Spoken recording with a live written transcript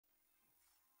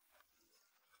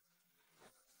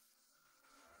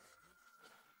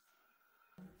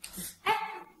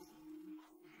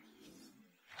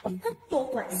多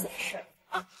管闲事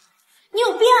啊！你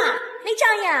有病啊？没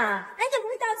长眼啊？那你怎么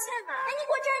会道歉呢？哎，你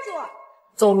给我站住！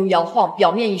走路摇晃，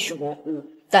表面意识模糊，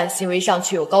但行为上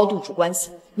却有高度主观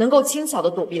性，能够轻巧地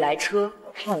躲避来车，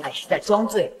看来是在装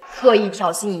醉，刻意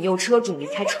挑衅引诱车主离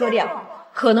开车辆，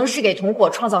可能是给同伙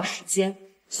创造时间，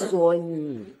所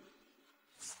以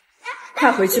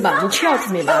快回去吧，你车要是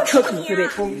没拿，车可能会被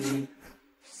偷。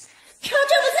车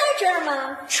这不在这儿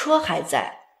吗？车还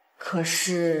在，可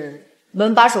是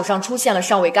门把手上出现了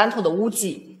尚未干透的污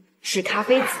迹，是咖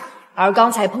啡渍，而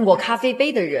刚才碰过咖啡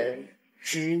杯的人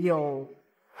只有……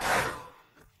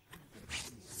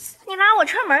你拉我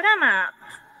车门干嘛？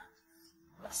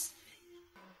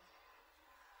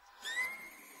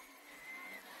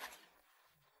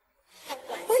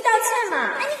不是道歉吗？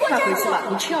哎，你给我站住！快回去吧，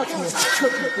你车要是没拿，车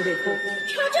可能会被偷。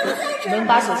车这不在这儿。门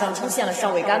把手上出现了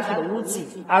尚未干透的污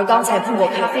迹，而刚才碰过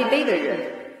咖啡杯的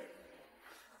人，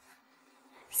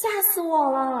吓死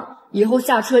我了！以后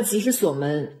下车及时锁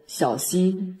门，小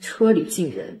心车里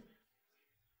进人。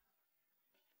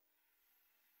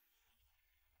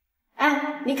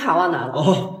哎，你卡忘拿了。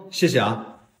哦，谢谢啊。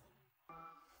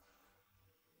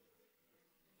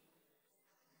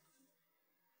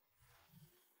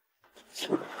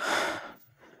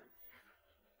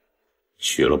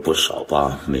学了不少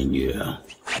吧，美女？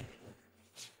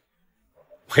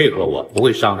配合我，不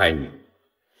会伤害你。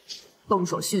动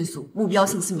手迅速，目标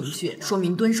信息明确，说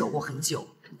明蹲守过很久。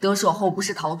得手后不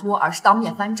是逃脱，而是当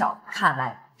面翻找。看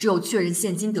来只有确认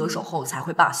现金得手后才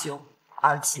会罢休，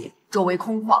而且周围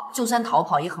空旷，就算逃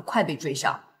跑也很快被追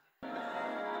上。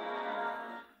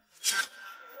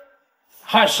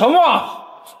喊什么？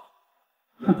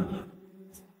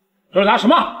这是拿什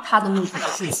么？他的目的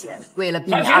是钱，为了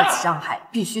避免二次伤害，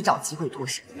必须找机会脱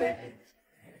身。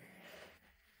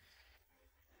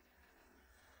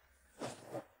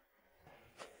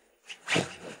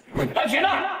赚钱的，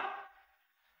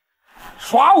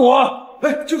耍我！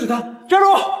哎，就是他，站住！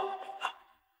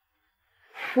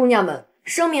姑娘们，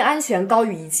生命安全高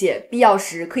于一切，必要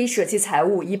时可以舍弃财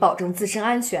物以保证自身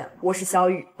安全。我是小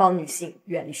雨，帮女性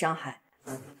远离伤害。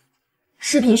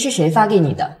视频是谁发给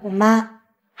你的？我妈。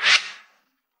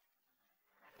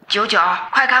九九，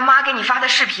快看妈给你发的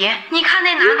视频！你看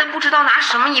那男的不知道拿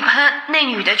什么一喷，那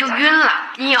女的就晕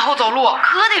了。你以后走路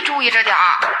可得注意着点儿。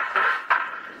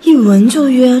一闻就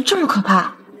晕，这么可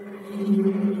怕？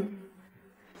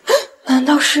难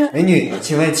道是？美女，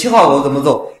请问7号楼怎么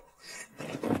走？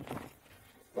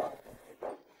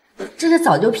这是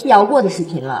早就辟谣过的视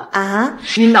频了啊！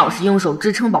晕倒时用手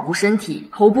支撑保护身体，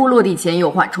头部落地前有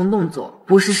缓冲动作，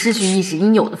不是失去意识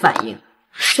应有的反应。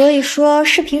所以说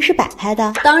视频是摆拍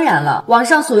的。当然了，网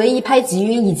上所谓一拍即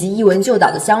晕以及一闻就倒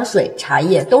的香水、茶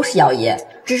叶都是谣言，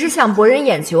只是想博人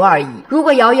眼球而已。如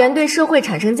果谣言对社会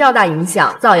产生较大影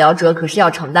响，造谣者可是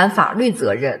要承担法律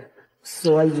责任。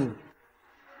所以，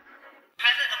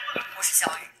我是小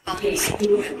雨，帮你实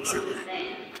现远离伤害。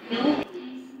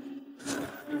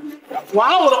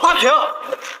完了我的花瓶！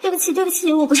对不起，对不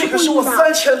起，我不是故意的。这是我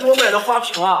3000多买的花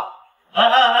瓶啊！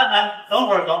哎，等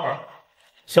会儿。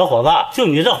小伙子，就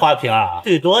你这花瓶啊，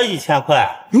最多1000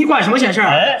块。你管什么闲事？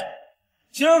哎，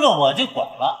今儿个我就管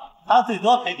了，他最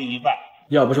多赔你1半。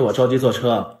要不是我着急坐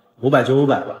车，500就500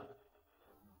吧。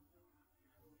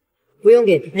不用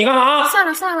给你干嘛？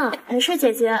算了，没事，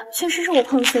姐姐，确实是我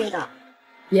碰碎的。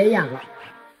别演了。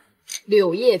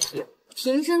柳叶瓶，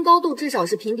瓶身高度至少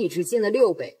是瓶底直径的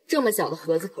6倍，这么小的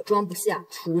盒子可装不下，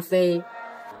除非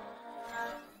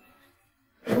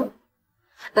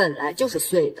本来就是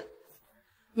碎的。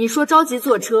你说着急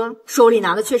坐车，手里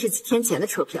拿的却是几天前的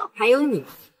车票。还有你，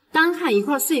单看一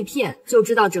块碎片就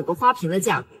知道整个花瓶的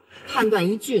价格，判断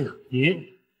依据呢？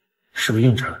你是不是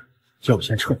应承要不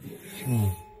先撤？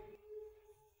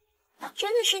真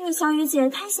的是你，小雨姐，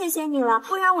太谢谢你了，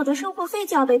不然我的生活费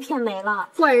就要被骗没了。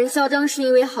坏人嚣张是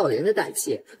因为好人的胆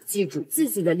怯，记住自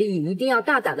己的利益一定要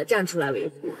大胆的站出来维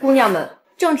护。姑娘们，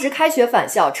正值开学返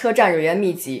校，车站人员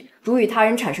密集，如与他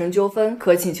人产生纠纷，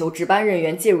可请求值班人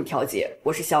员介入调解。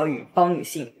我是小雨，帮女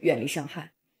性远离伤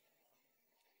害。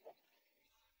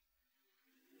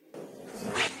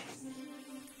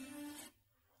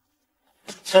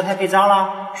车胎被扎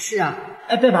了？是啊。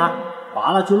哎，别拔，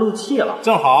拔了就漏气了。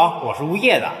正好我是物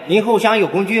业的，您后厢有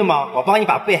工具吗？我帮你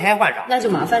把备胎换上。那就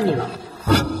麻烦你了。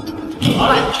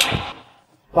好嘞。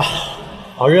哇，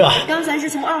好热啊！刚才是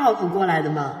从2号口过来的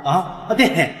吗？对，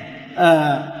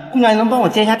姑娘，你能帮我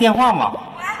接一下电话吗？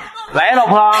喂，老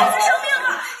婆。孩子生病了，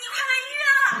你快来医院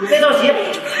啊！你别着急，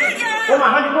快点！我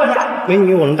马上就过去。美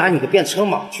女，我能打你个便车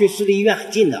吗？去市立医院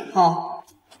很近的。好。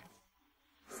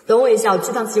等我一下，我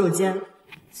去趟洗手间。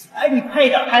哎，你快一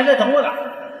点，孩子在等我呢。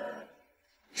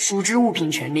熟知物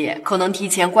品陈列，可能提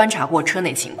前观察过车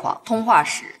内情况。通话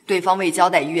时，对方未交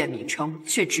代医院名称，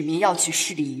却指明要去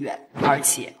市立医院，而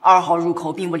且2号入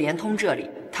口并不连通这里，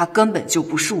他根本就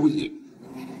不是物业。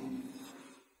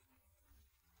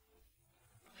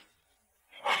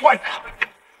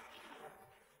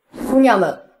姑娘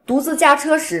们，独自驾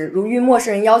车时，如遇陌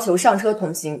生人要求上车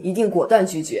同行，一定果断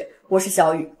拒绝。我是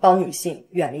小雨，帮女性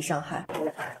远离伤害。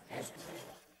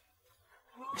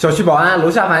小区保安，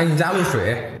楼下反映你家漏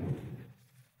水。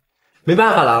没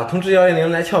办法了，通知110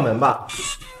来撬门吧。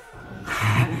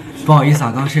不好意思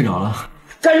啊，刚睡着了。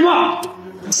干什么？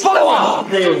放开我！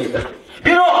任由你的。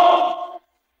别动！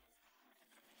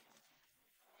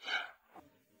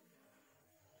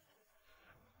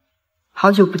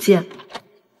好久不见。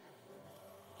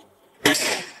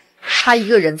他一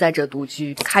个人在这独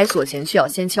居，开锁前需要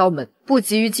先敲门，不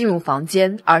急于进入房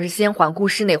间，而是先环顾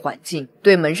室内环境，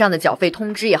对门上的缴费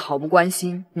通知也毫不关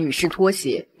心。女士拖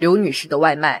鞋，刘女士的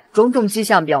外卖，种种迹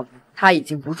象表明她已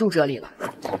经不住这里了。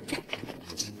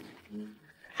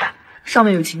上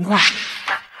面有情况。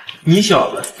你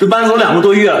小子都搬走2个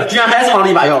多月了，居然还藏了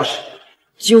一把钥匙，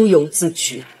咎由自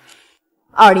取。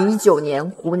2019年，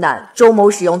湖南周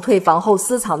某使用退房后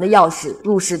私藏的钥匙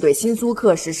入室对新租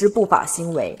客实施不法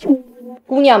行为。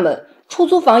姑娘们，出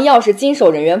租房钥匙经手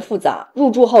人员复杂，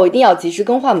入住后一定要及时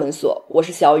更换门锁。我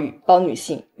是小雨，帮女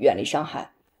性远离伤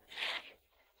害。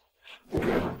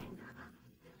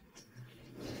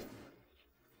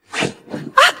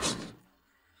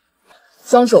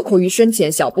双手扣于身前，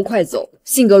小步快走，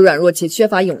性格软弱且缺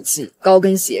乏勇气，高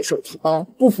跟鞋、手提包，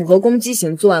不符合攻击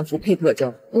型作案符配特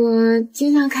征。我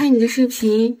经常看你的视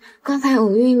频，刚才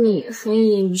偶遇你，所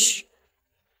以……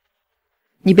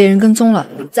你被人跟踪了，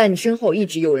在你身后一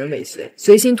直有人尾随，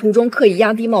随行途中刻意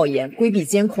压低帽檐，规避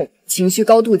监控，情绪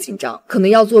高度紧张，可能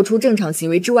要做出正常行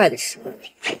为之外的事。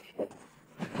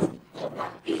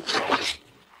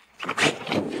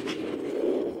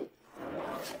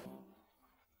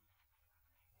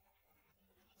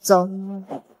走，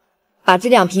把这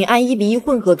2瓶按1:1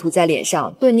混合涂在脸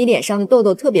上，对你脸上的痘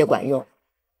痘特别管用。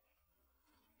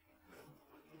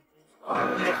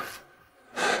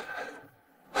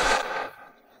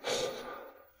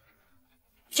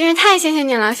真是太谢谢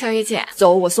你了，小雨姐。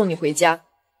走，我送你回家。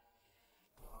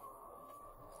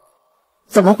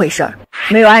怎么回事？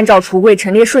没有按照橱柜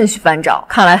陈列顺序翻找，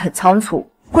看来很仓促。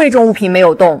贵重物品没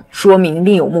有动，说明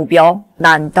另有目标。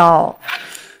难道？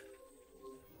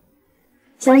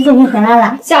小雨姐，你回来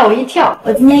了，吓我一跳。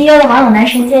我今天约了网友男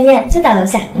神见面，就在楼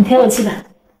下，你陪我去吧。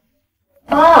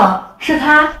哦，是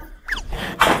他。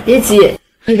别急，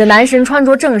你的男神穿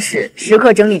着正式，时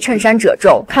刻整理衬衫褶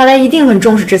皱，看来一定很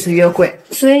重视这次约会，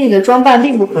所以你的装扮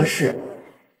并不合适。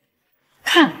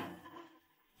看。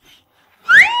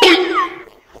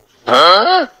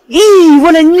咦，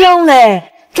我的娘嘞！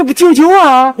这不舅舅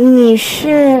啊？你是？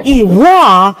咦，我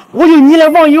啊，我就你的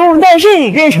网友男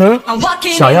神，人称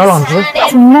小妖浪子。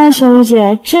怎么办，小雨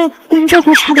姐？这跟这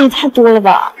回差的也太多了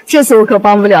吧？这次我可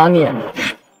帮不了你。